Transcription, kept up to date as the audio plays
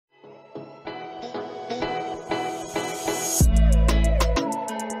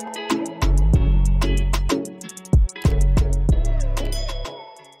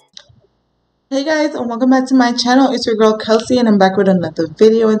Hey guys, and welcome back to my channel. It's your girl Kelsey and I'm back with another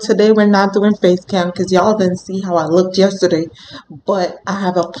video, and today we're not doing face cam because y'all didn't see how I looked yesterday, but I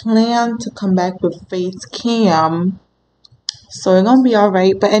have a plan to come back with face cam, so it's gonna be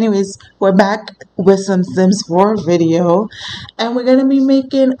alright. But anyways, we're back with some Sims 4 video, and we're gonna be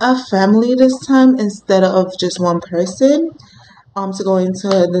making a family this time instead of just one person. To go into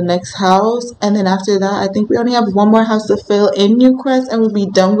the next house, and then after that I think we only have one more house to fill in Newcrest and we'll be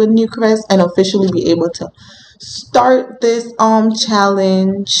done with Newcrest and officially be able to start this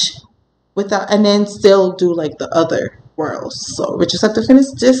challenge without, and then still do like the other worlds. So we just have to finish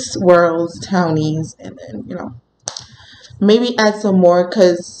this world's townies and then, you know, maybe add some more,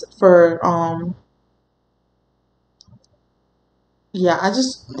 because for yeah, I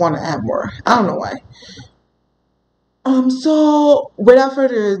just want to add more. I don't know why. So without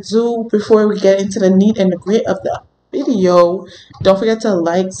further ado, before we get into the neat and the grit of the video, don't forget to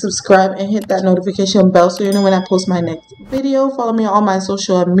like, subscribe, and hit that notification bell so you know when I post my next video. Follow me on all my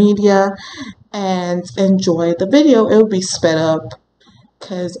social media and enjoy the video. It will be sped up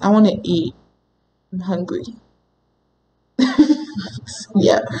because I want to eat. I'm hungry.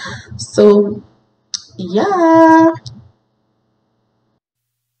 Yeah. So yeah.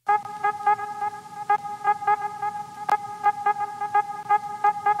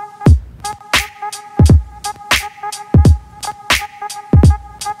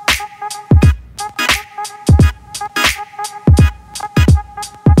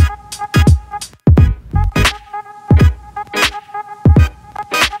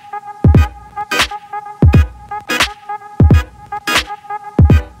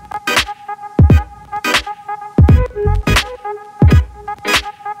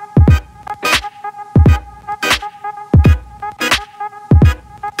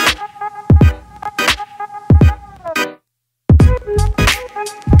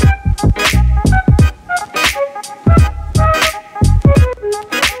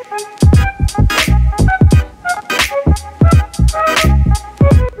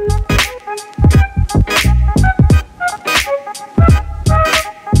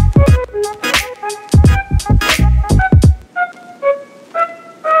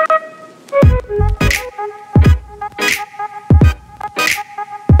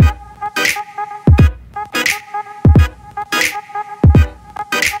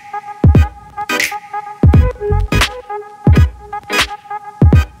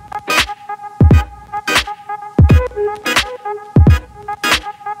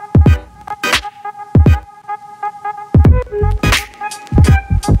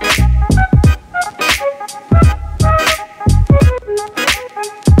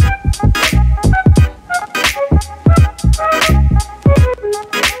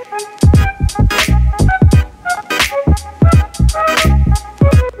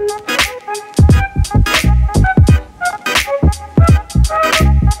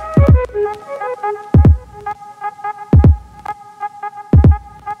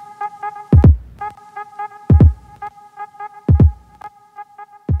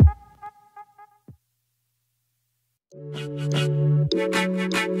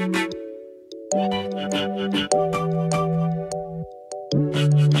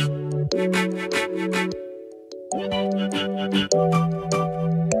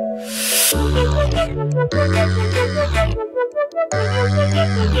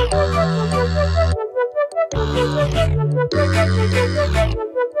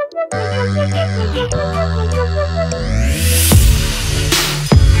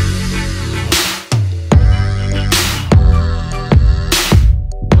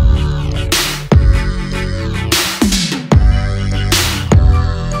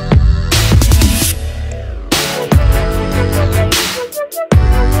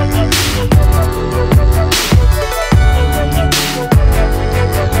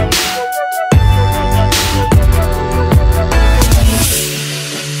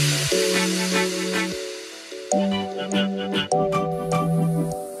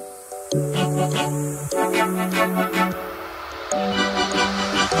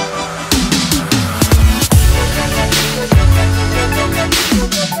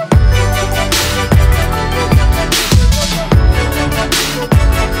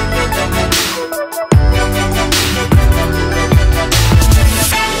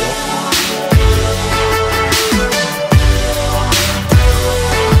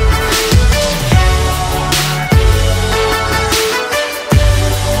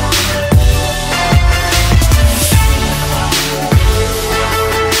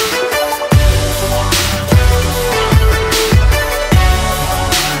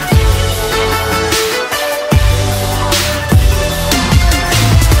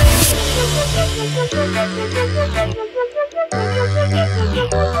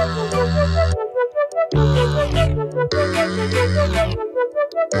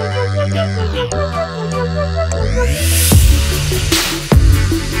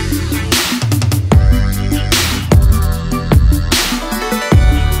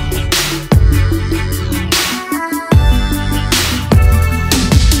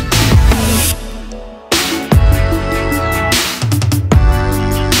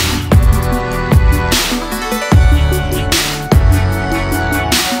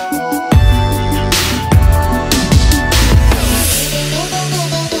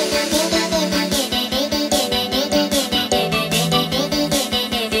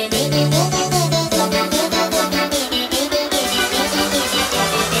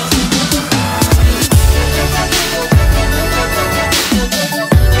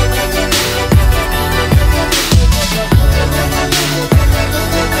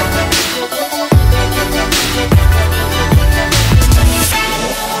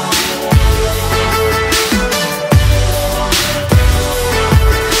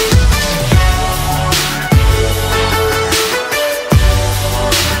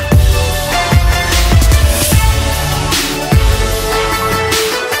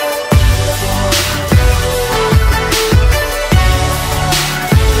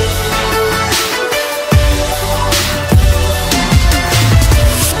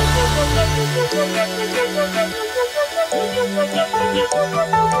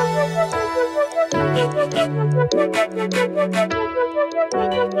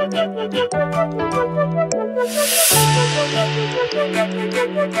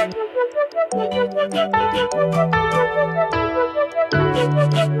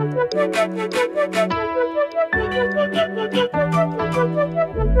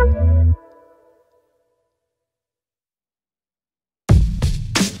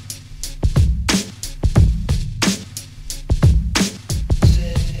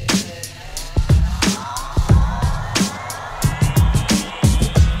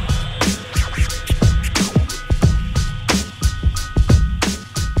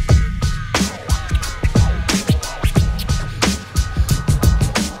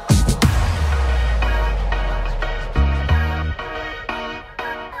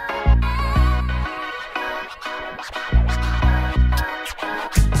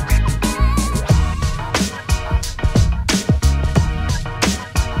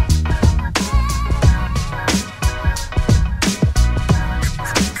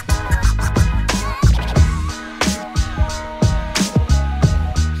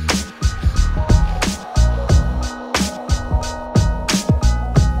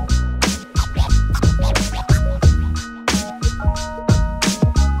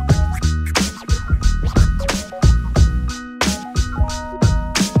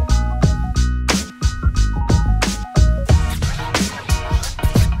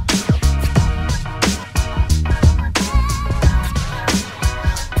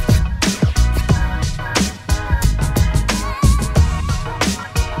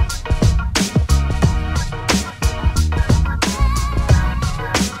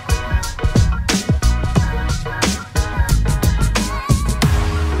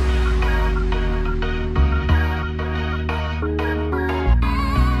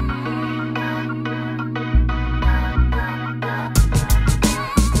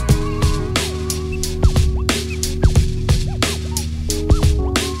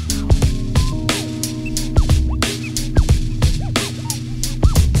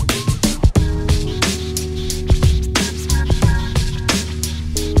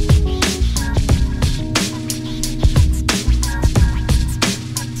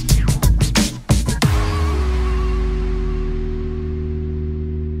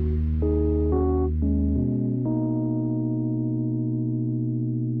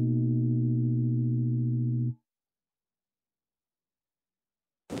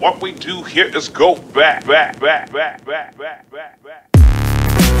 What we do here is go back.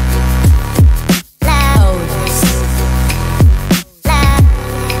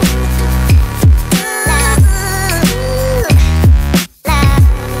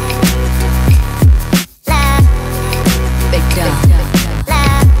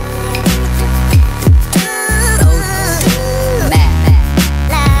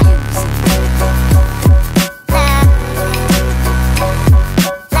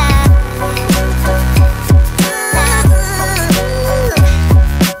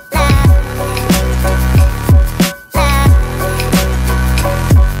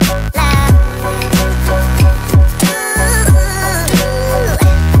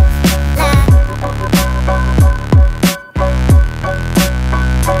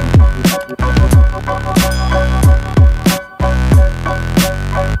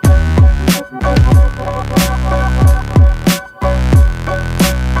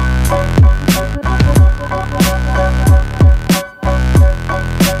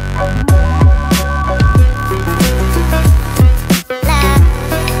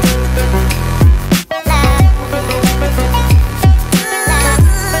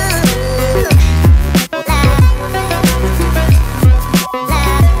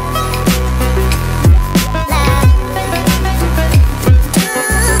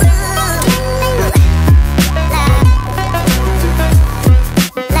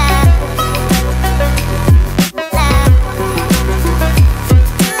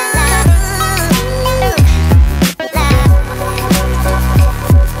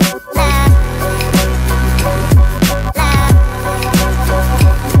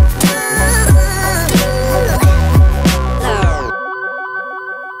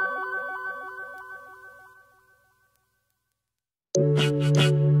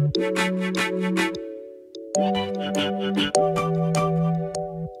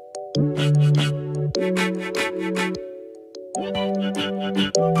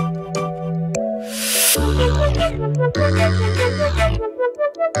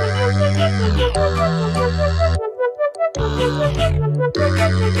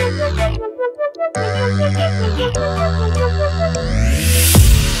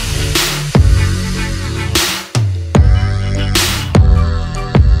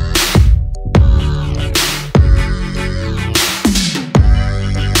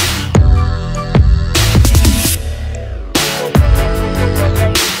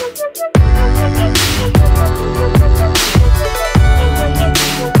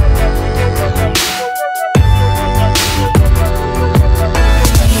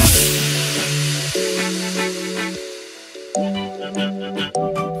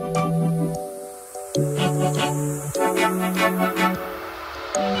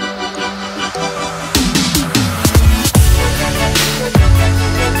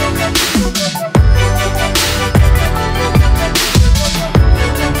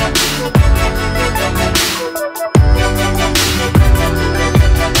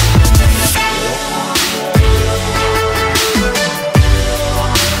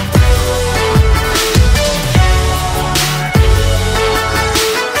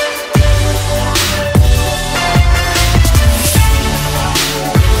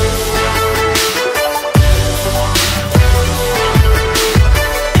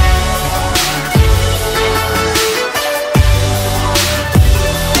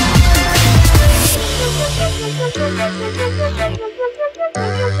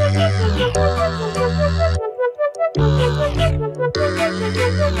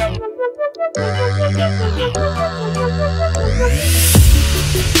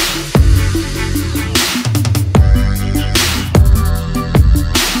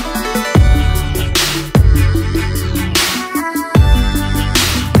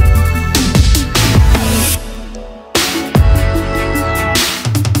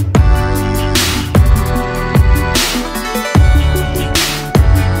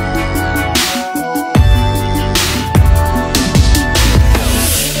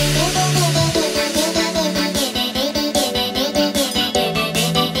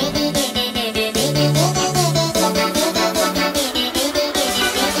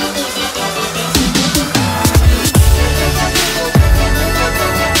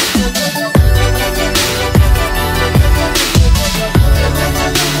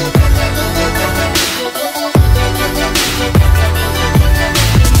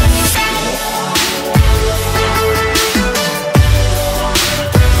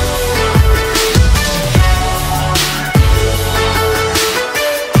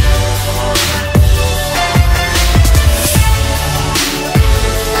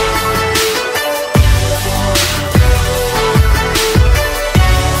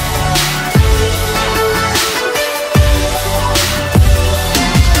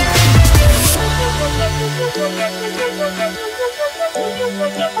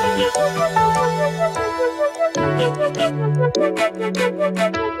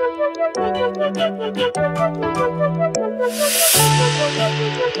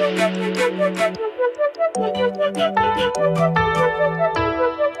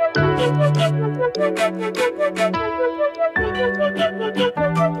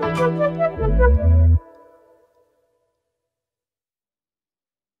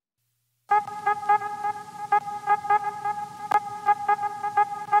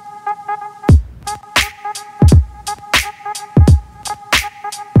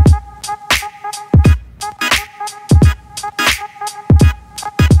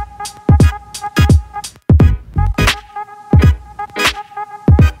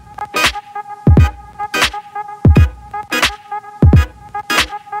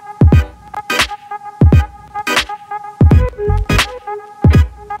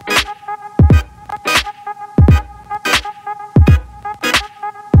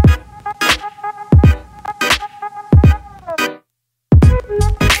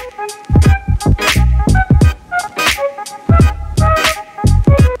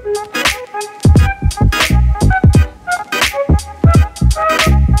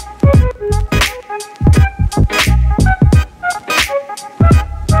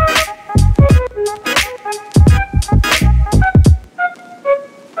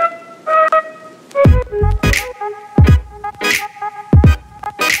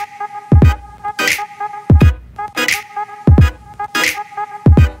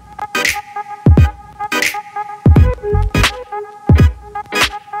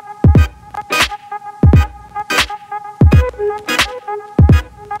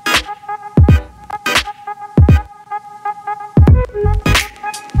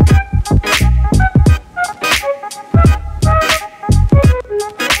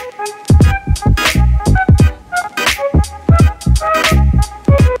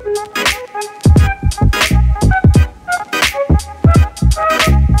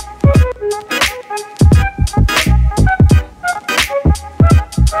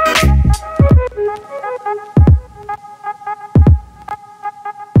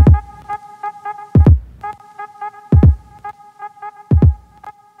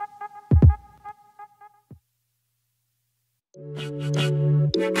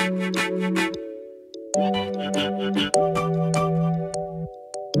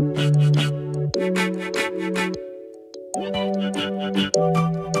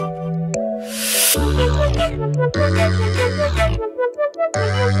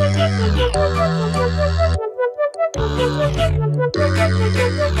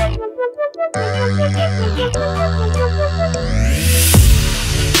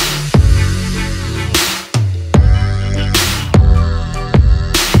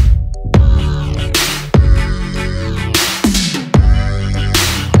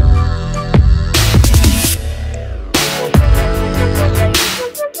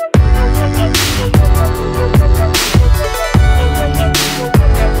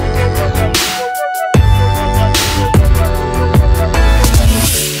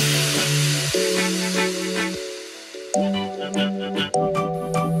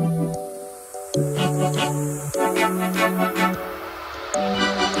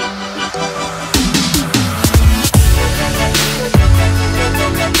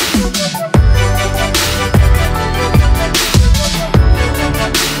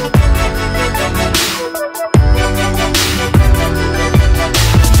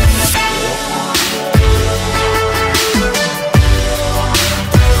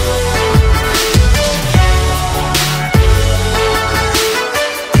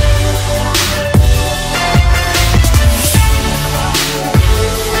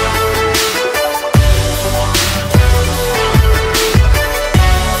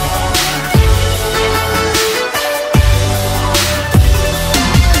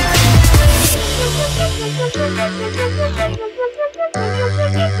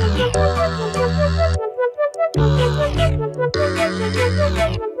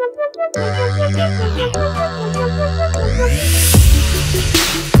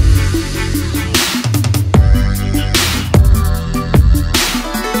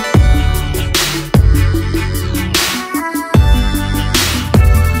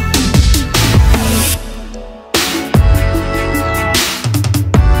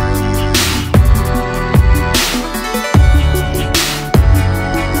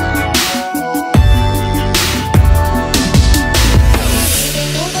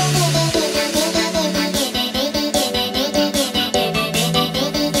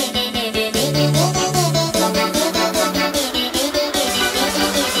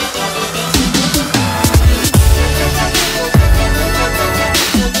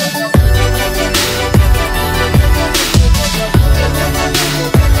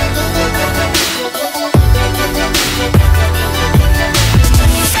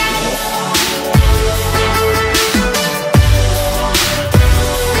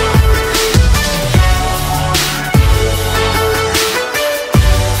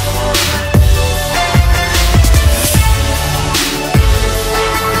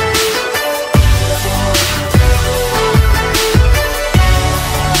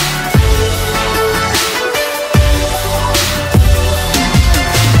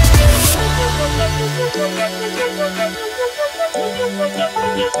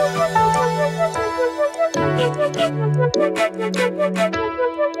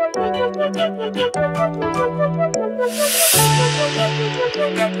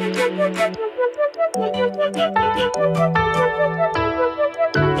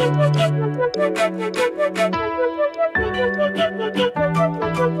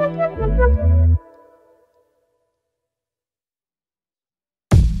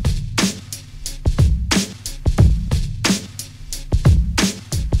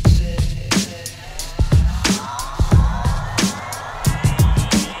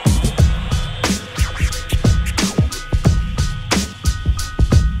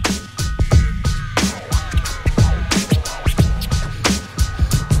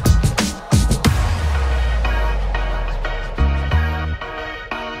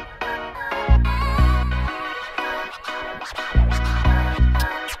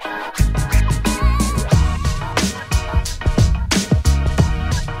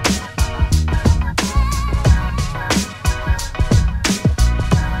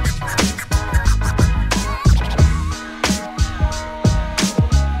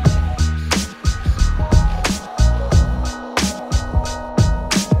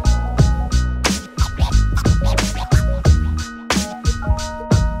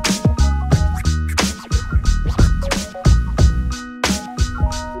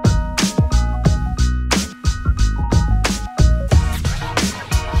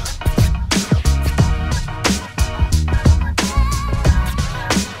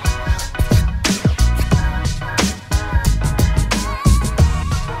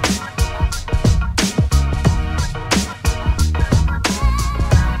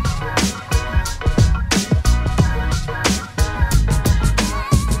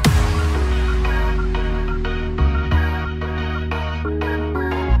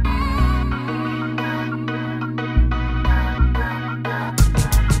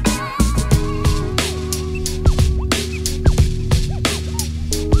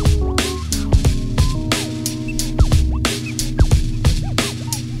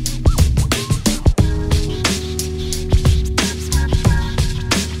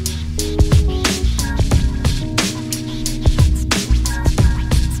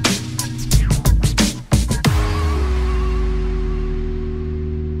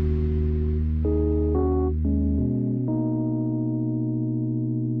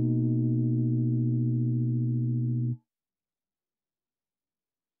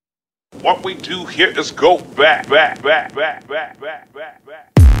 What we do here is go back.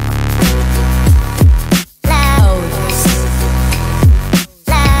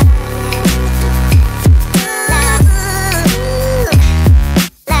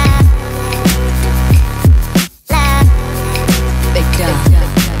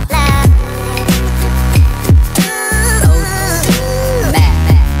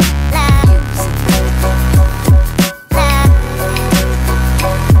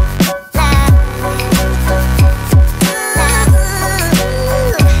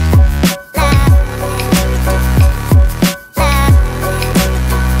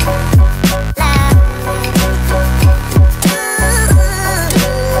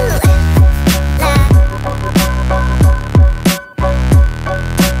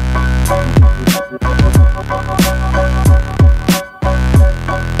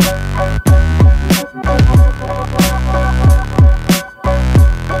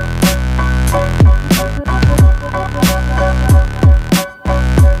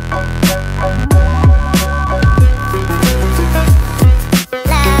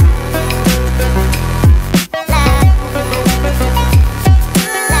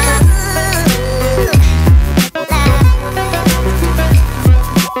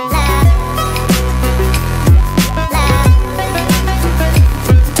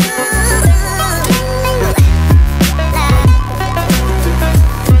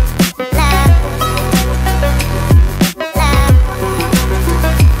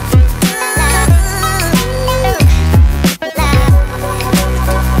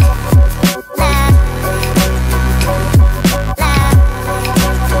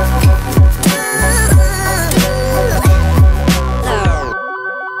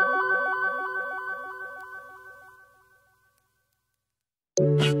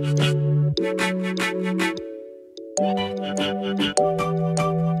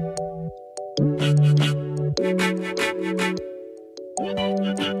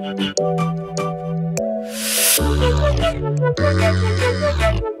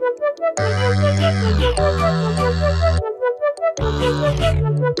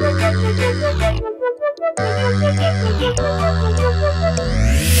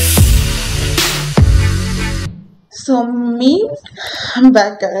 So me, I'm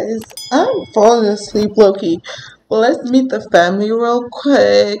back, guys. I'm falling asleep low-key. Well, let's meet the family real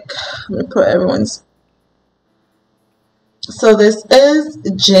quick. Let me put everyone's. So this is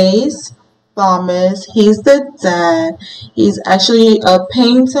Jace Thomas. He's the dad. He's actually a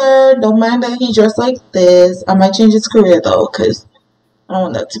painter. Don't mind that he dressed like this. I might change his career though, because I don't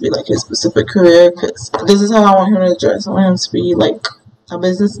want that to be like his specific career, because this is how I want him to dress. I want him to be like a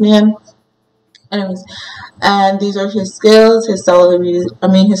businessman. Anyways, and these are his skills. His salary,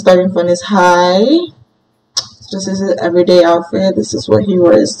 his starting point is high. This is his everyday outfit. This is what he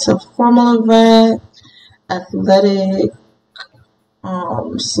wears to formal event, athletic,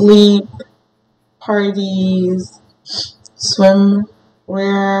 sleep, parties,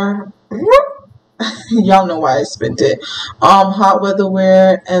 swimwear. Y'all know why I spent it. Hot weather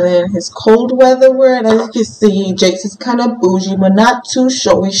wear, and then his cold weather wear. And as you can see, Jake's is kind of bougie, but not too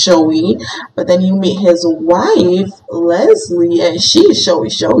showy. But then you meet his wife, Leslie, and she's showy.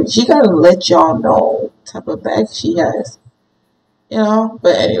 She gotta let y'all know what type of bag she has, you know.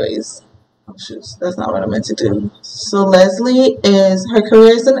 But anyways, oh shoot, that's not what I meant to do. So Leslie her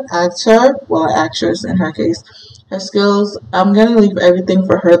career is an actor, well, an actress in her case. Her skills, I'm gonna leave everything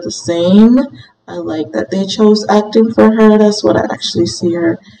for her the same. I like that they chose acting for her. That's what I actually see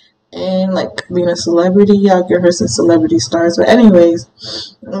her in, like being a celebrity. I'll give her some celebrity stars. But anyways,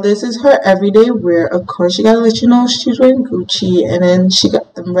 this is her everyday wear. Of course, she gotta let you know she's wearing Gucci. And then she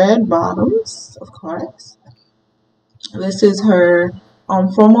got the red bottoms, of course. This is her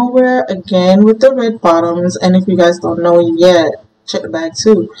formal wear, again with the red bottoms. And if you guys don't know yet, check the bag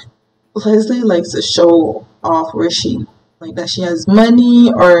too. Leslie likes to show off where she, like, that she has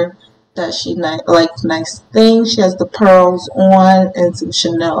money, or that she like nice things. She has the pearls on and some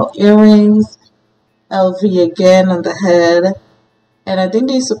Chanel earrings, LV again on the head, and I think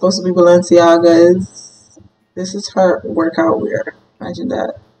these are supposed to be Balenciagas. This is her workout wear. Imagine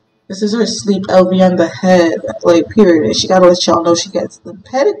that. This is her sleep LV on the head, like, period. And she gotta let y'all know she gets the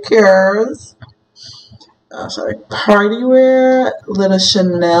pedicures. Party wear, little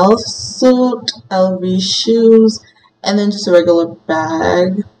Chanel suit, LV shoes, and then just a regular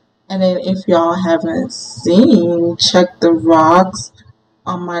bag. And then if y'all haven't seen, check the rocks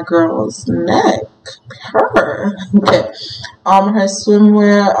on my girl's neck. Her. Okay. Her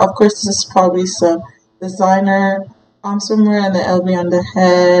swimwear, of course, this is probably some designer swimwear, and the LV on the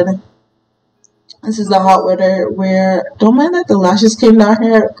head. This is the hot weather where, don't mind that the lashes came down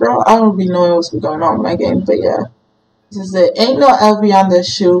here. Girl, I don't be knowing what's going on in my game, but yeah. This is it. Ain't no LV on the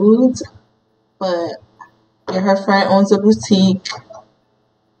shoes, but yeah, her friend owns a boutique,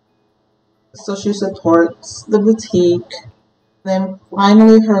 so she supports the boutique. Then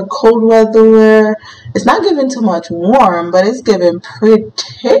finally her cold weather wear. It's not giving too much warm, but it's giving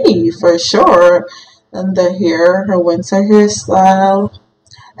pretty for sure. And the hair, her winter hairstyle.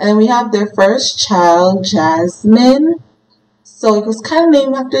 And then we have their first child, Jasmine. So it was kind of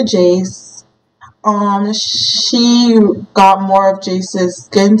named after Jace. She got more of Jace's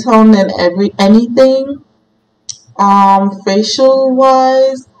skin tone than anything. Facial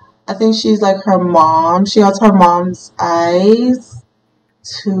wise, I think she's like her mom. She has her mom's eyes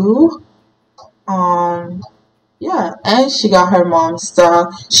too. Yeah, and she got her mom's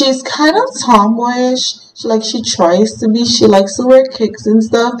style. She's kind of tomboyish. She tries to be. She likes to wear kicks and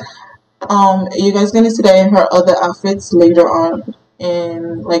stuff. You guys gonna see that in her other outfits later on,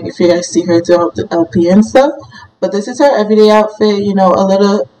 and like if you guys see her throughout the LP and stuff. But this is her everyday outfit. You know, a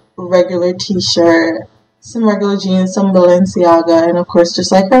little regular t-shirt, some regular jeans, some Balenciaga, and of course,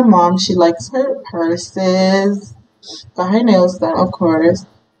 just like her mom, she likes her purses. Got her nails done, of course.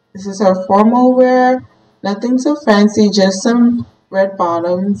 This is her formal wear. Nothing too fancy, just some red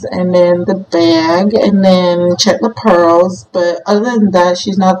bottoms, and then the bag, and then check the pearls. But other than that,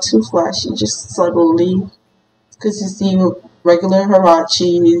 she's not too flashy, just subtly. Because you see regular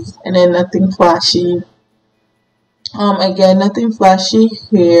Hirachis, and then nothing flashy. Again, nothing flashy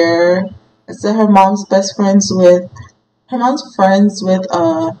here. I said her mom's friends with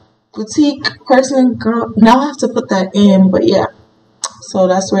a boutique person. Girl, now I have to put that in, but yeah. So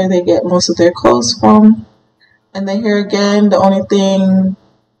that's where they get most of their clothes from. And then here again, the only thing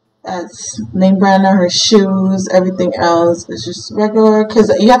that's name brand are her shoes. Everything else is just regular, because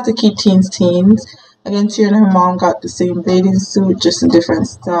you have to keep teens. Again, she and her mom got the same bathing suit, just in different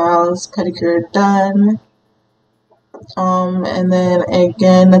styles. Pedicure done. And then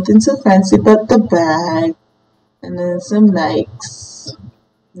again, nothing too fancy but the bag. And then some Nikes.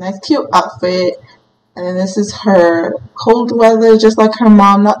 Nice cute outfit. And then this is her cold weather, just like her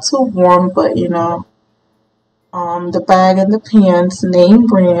mom, not too warm, but you know. The bag and the pants, name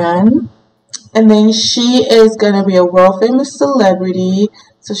brand. And then she is going to be a world famous celebrity.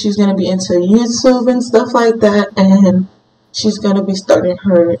 So she's going to be into YouTube and stuff like that. And she's going to be starting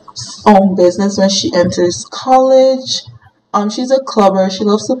her own business when she enters college. She's a clubber. She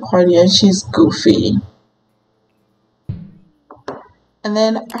loves to party and she's goofy. And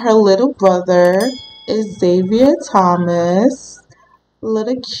then her little brother is Xavier Thomas.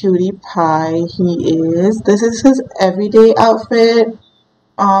 Little cutie pie he is. This is his everyday outfit.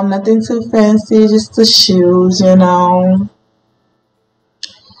 Nothing too fancy, just the shoes, you know.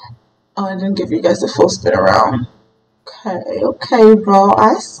 Oh, I didn't give you guys the full spin around. Okay, bro,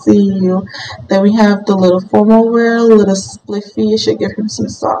 I see you. Then we have the little formal wear, a little spliffy. You should give him some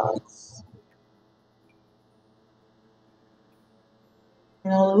socks. You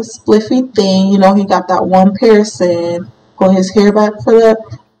know, a little spliffy thing. You know, he got that one piercing. Pull his hair back for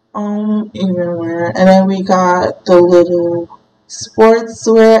the evening wear. And then we got the little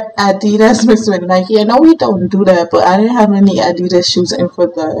sportswear Adidas mixed with Nike. I know we don't do that, but I didn't have any Adidas shoes in for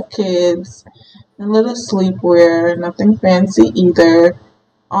the kids. A little sleepwear, nothing fancy either.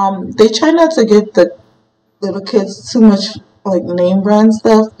 They try not to get the little kids too much like name brand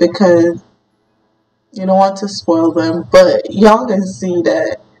stuff because you don't want to spoil them. But y'all can see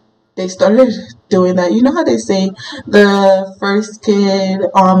that they started doing that. You know how they say the first kid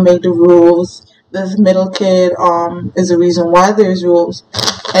made the rules, the middle kid is the reason why there's rules,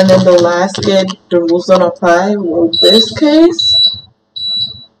 and then the last kid the rules don't apply. Well, this case,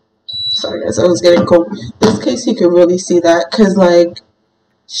 sorry guys, I was getting cold. This case you could really see that because like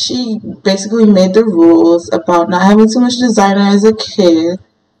she basically made the rules about not having too much designer as a kid.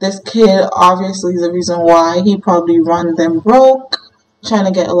 This kid obviously is the reason why he probably run them broke, trying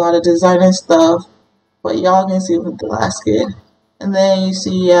to get a lot of designer stuff, but y'all can see with the last kid. And then you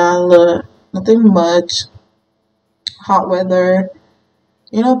see, yeah, look, nothing much. Hot weather.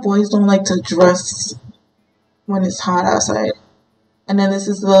 You know, boys don't like to dress when it's hot outside. And then this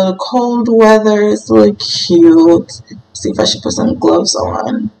is the cold weather. It's really cute. See if I should put some gloves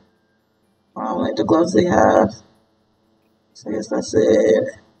on. I don't like the gloves they have. So I guess that's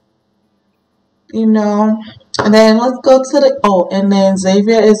it. You know. And then let's go to the, and then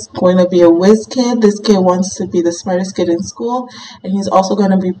Xavier is going to be a whiz kid. This kid wants to be the smartest kid in school, and he's also going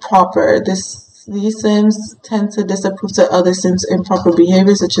to be proper. These Sims tend to disapprove to other Sims' improper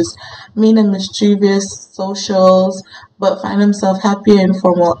behavior, such as mean and mischievous socials, but find himself happier in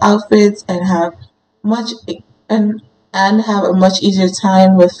formal outfits and have much and have a much easier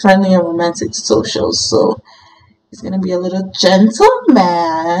time with friendly and romantic socials. So he's gonna be a little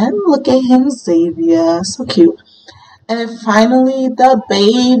gentleman. Look at him, Xavier, so cute. And then finally, the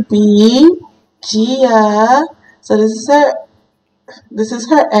baby, Gia. So this is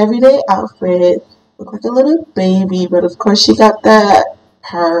her everyday outfit. Look like a little baby, but of course she got that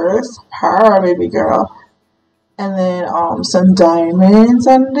purse, her baby girl. And then some diamonds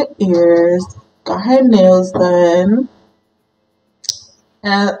on the ears. Got her nails done.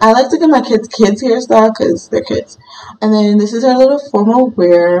 And I like to give my kids hairstyle because they're kids. And then this is her little formal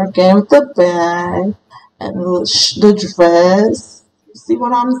wear, again with the bag and the dress. See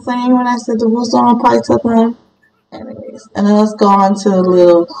what I'm saying when I said the rules don't apply to them? Anyways, and then let's go on to the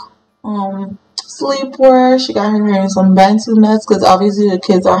little sleepwear. She got her wearing some bantu nuts because obviously the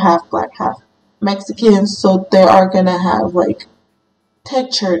kids are half black, half Mexican, so they are gonna have like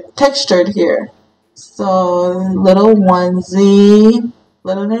textured hair. So little onesie,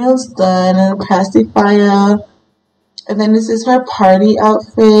 little nails done, and a pacifier. And then this is her party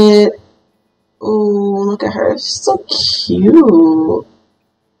outfit. Ooh, look at her, she's so cute.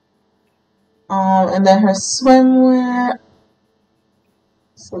 And then her swimwear,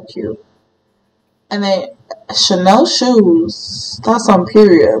 so cute. And then Chanel shoes, that's on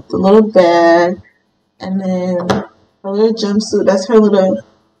period. The little bag, and then her little jumpsuit. That's her little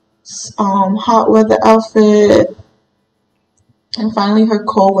hot weather outfit. And finally her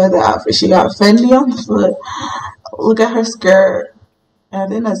cold weather outfit. She got Fendi on the foot. Look at her skirt. And I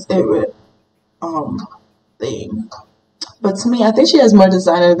think that's it with thing. But to me, I think she has more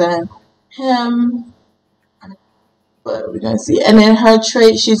designer than him. But we're gonna see. And then her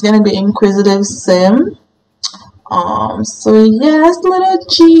trait, she's gonna be inquisitive sim. So yes, little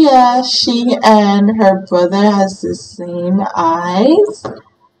Gia, she and her brother has the same eyes.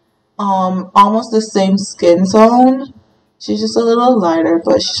 Almost the same skin tone. She's just a little lighter,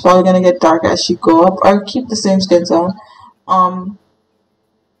 but she's probably gonna get dark as she go up, or keep the same skin tone.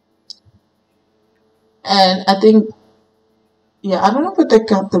 And I think, yeah, I don't know where they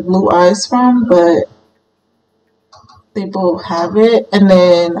got the blue eyes from, but they both have it. And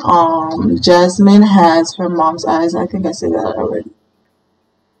then Jasmine has her mom's eyes. I think I said that already.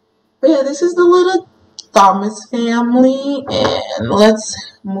 But yeah, this is the little Thomas family, and let's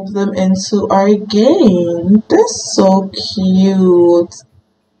move them into our game. They're so cute.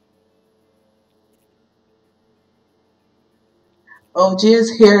 Oh,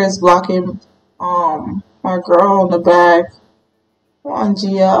 Gia's hair is blocking my girl in the back. Come on,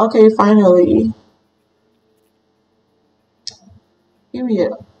 Gia. Okay, finally.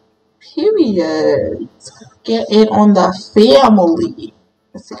 Period. Get it on the family.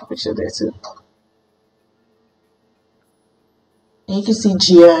 Let's take a picture there too. And you can see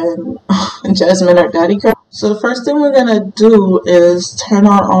Gia and Jasmine are daddy girl. So the first thing we're gonna do is turn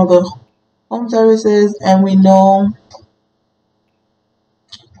on all the home services, and we know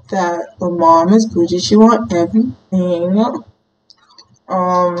that the mom is bougie. She wants everything.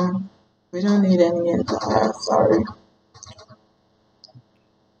 We don't need any of that. Sorry.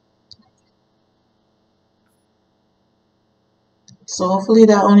 So hopefully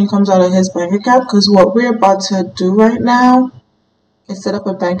that only comes out of his bank account, because what we're about to do right now is set up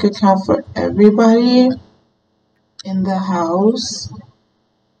a bank account for everybody in the house,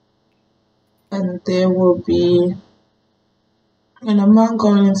 and there will be an amount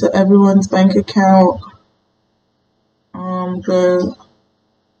going into everyone's bank account. Good.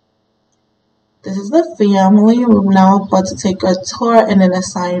 This is the family. We're now about to take a tour and then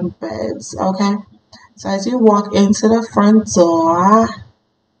assign beds. Okay. So as you walk into the front door,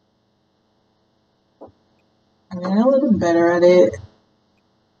 I'm getting a little better at it.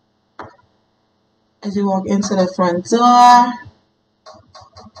 As you walk into the front door,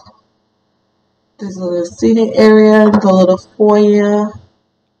 there's a little seating area, the little foyer.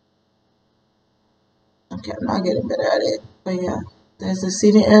 Okay, I'm not getting better at it, but yeah, there's the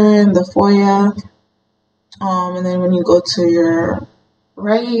seating area and the foyer. And then when you go to your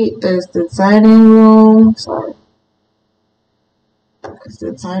right, there's the dining room. Sorry. It's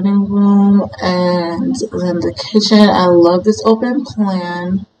the dining room, and then the kitchen. I love this open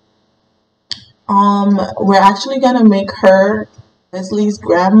plan. We're actually gonna make her Leslie's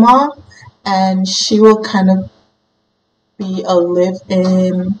grandma, and she will kind of be a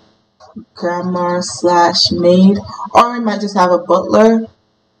live-in grandma / maid, or we might just have a butler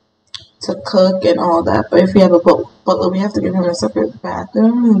to cook and all that. But if we have a butler, we have to give him a separate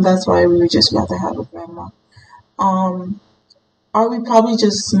bathroom, and that's why we would just rather have a grandma. or we probably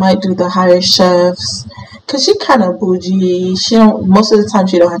just might do the higher chefs, cause she kind of bougie. She don't, most of the time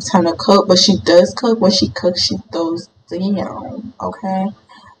she don't have time to cook, but she does cook. When she cooks, she throws down. Okay,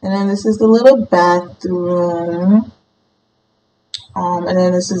 and then this is the little bathroom. And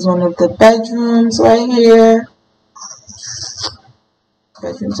then this is one of the bedrooms right here.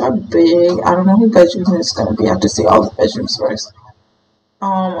 Bedrooms are big. I don't know who bedroom it's gonna be. I have to see all the bedrooms first.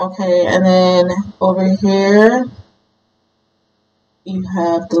 Okay, and then over here you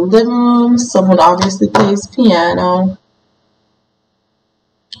have the living room. Someone obviously plays piano.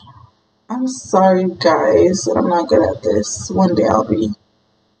 I'm sorry guys that I'm not good at this. One day I'll be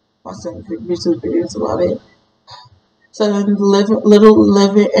watching YouTube videos about it. So then the little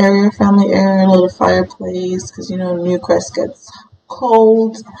living area, family area, little fireplace, because you know Newcrest gets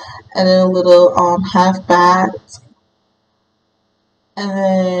cold, and then a little half bath, and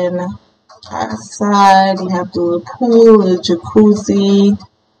then outside you have the little pool, a little jacuzzi,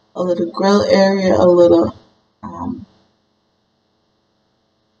 a little grill area, a little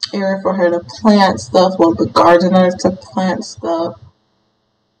area for her to plant stuff, well, the gardener to plant stuff,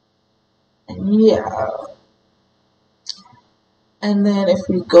 and yeah. And then if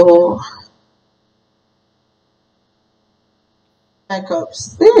we go back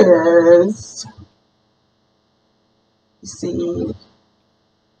upstairs, you see,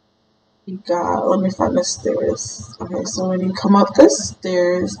 you got, let me find the stairs. Okay, so when you come up the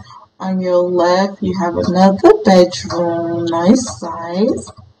stairs, on your left, you have another bedroom, nice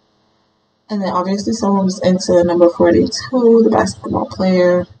size. And then obviously someone's into number 42, the basketball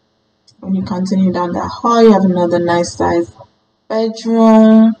player. When you continue down that hall, you have another nice size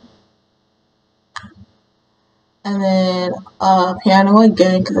bedroom, and then piano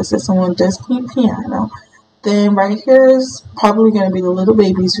again, because I said someone does play piano. Then right here is probably going to be the little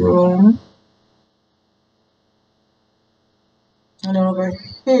baby's room, and then over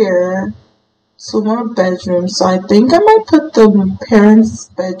here 2 more bedrooms. So I think I might put the parents'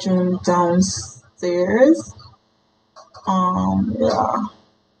 bedroom downstairs. Yeah.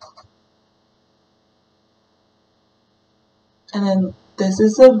 And then this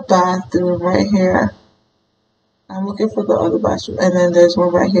is a bathroom right here. I'm looking for the other bathroom. And then there's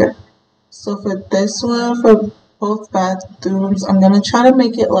one right here. So for this one, for both bathrooms, I'm going to try to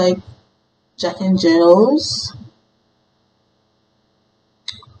make it like Jack and Jill's.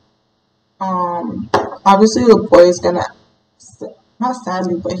 Obviously the boy is going to, not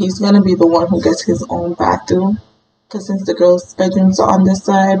sadly, but he's going to be the one who gets his own bathroom. Because since the girls' bedrooms are on this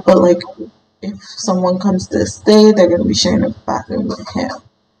side, but like, if someone comes to stay, they're going to be sharing a bathroom with him.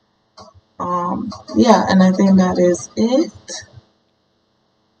 Yeah, and I think that is it.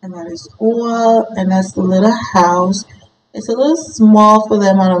 And that is all. And that's the little house. It's a little small for the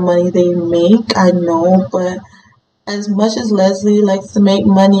amount of money they make, I know, but as much as Leslie likes to make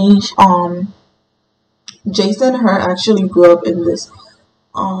money, Jason and her actually grew up in this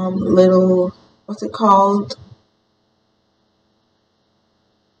little, what's it called?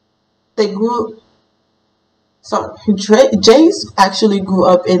 They grew, sorry, Jace actually grew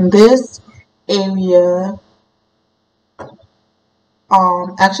up in this area.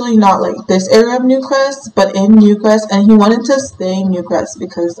 Actually not like this area of Newcrest, but in Newcrest, and he wanted to stay in Newcrest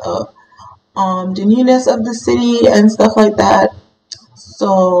because of the newness of the city and stuff like that.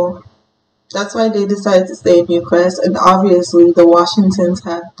 So that's why they decided to stay in Newcrest, and obviously the Washingtons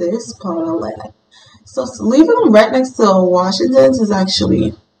have this part of land. So leaving them right next to the Washingtons is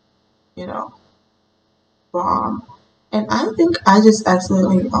actually, you know, wrong. And I think I just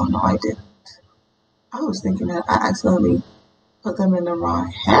accidentally, oh no, I didn't. I was thinking that I accidentally put them in the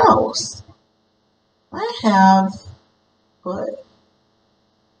wrong house. I have, but,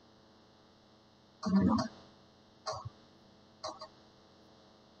 you know,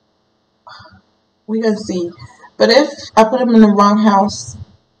 we gonna see. But if I put them in the wrong house,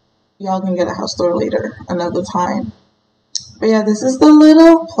 y'all can get a house tour later, another time. But yeah, this is the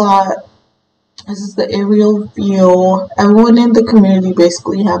little plot. This is the aerial view. Everyone in the community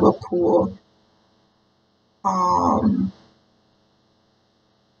basically have a pool.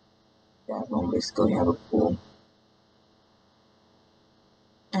 Yeah, everyone basically have a pool.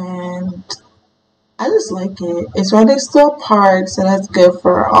 And I just like it. It's right next to a park, so that's good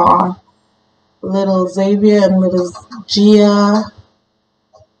for little Xavier and little Gia.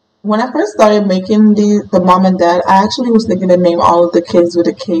 When I first started making the mom and dad, I actually was thinking to name all of the kids with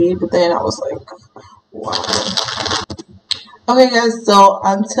a K, but then I was like, wow. Okay guys, so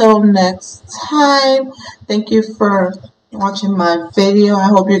until next time, thank you for watching my video. I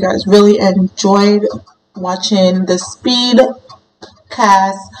hope you guys really enjoyed watching the speed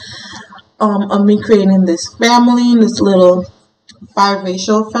cast of me creating this family, this little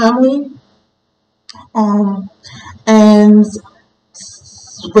biracial family. And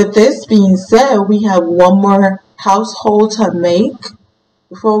with this being said, we have one more household to make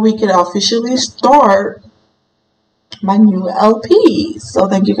before we can officially start my new LP. So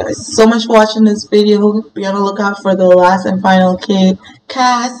thank you guys so much for watching this video. Be on the lookout for the last and final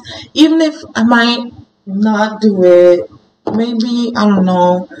cast. Even if I might not do it, maybe, I don't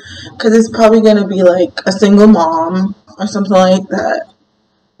know, because it's probably gonna be like a single mom or something like that.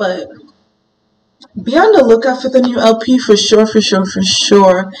 But be on the lookout for the new LP for sure, for sure, for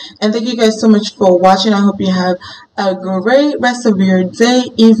sure. And thank you guys so much for watching. I hope you have a great rest of your day,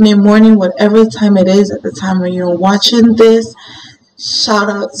 evening, morning, whatever time it is at the time when you're watching this. Shout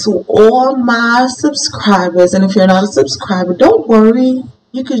out to all my subscribers. And if you're not a subscriber, don't worry.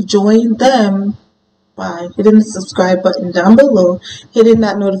 You could join them by hitting the subscribe button down below, hitting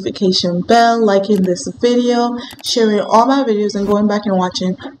that notification bell, liking this video, sharing all my videos, and going back and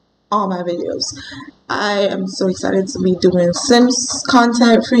watching all my videos. I am so excited to be doing Sims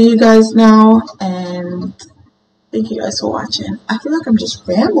content for you guys now, and thank you guys for watching. I feel like I'm just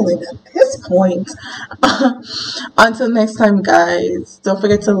rambling at this point. Until next time, guys, don't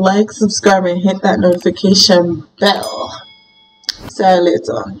forget to like, subscribe, and hit that notification bell. See you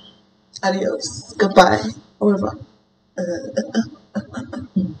later. Adios. Goodbye. Au revoir.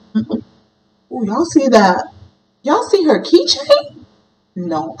 Oh, y'all see that? Y'all see her keychain?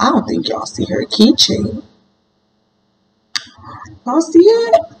 No, I don't think y'all see her keychain. Y'all see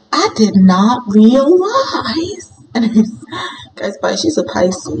it? I did not realize. Anyways, guys, bye. She's a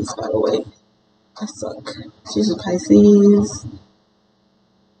Pisces, by the way. I suck. She's a Pisces.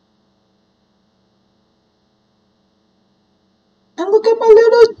 And look at my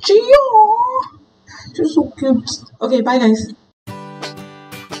little Gio. She's so cute. Okay, bye, guys.